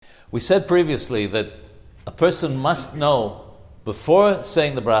We said previously that a person must know before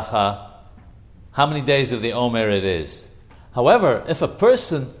saying the bracha how many days of the Omer it is. However, if a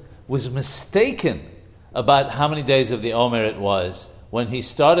person was mistaken about how many days of the Omer it was when he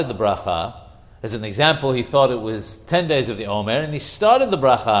started the bracha, as an example, he thought it was 10 days of the Omer, and he started the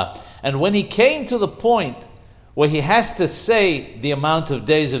bracha, and when he came to the point where he has to say the amount of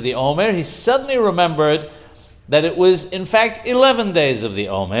days of the Omer, he suddenly remembered that it was in fact 11 days of the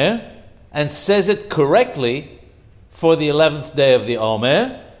Omer, and says it correctly for the 11th day of the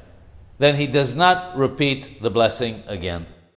Omer, then he does not repeat the blessing again.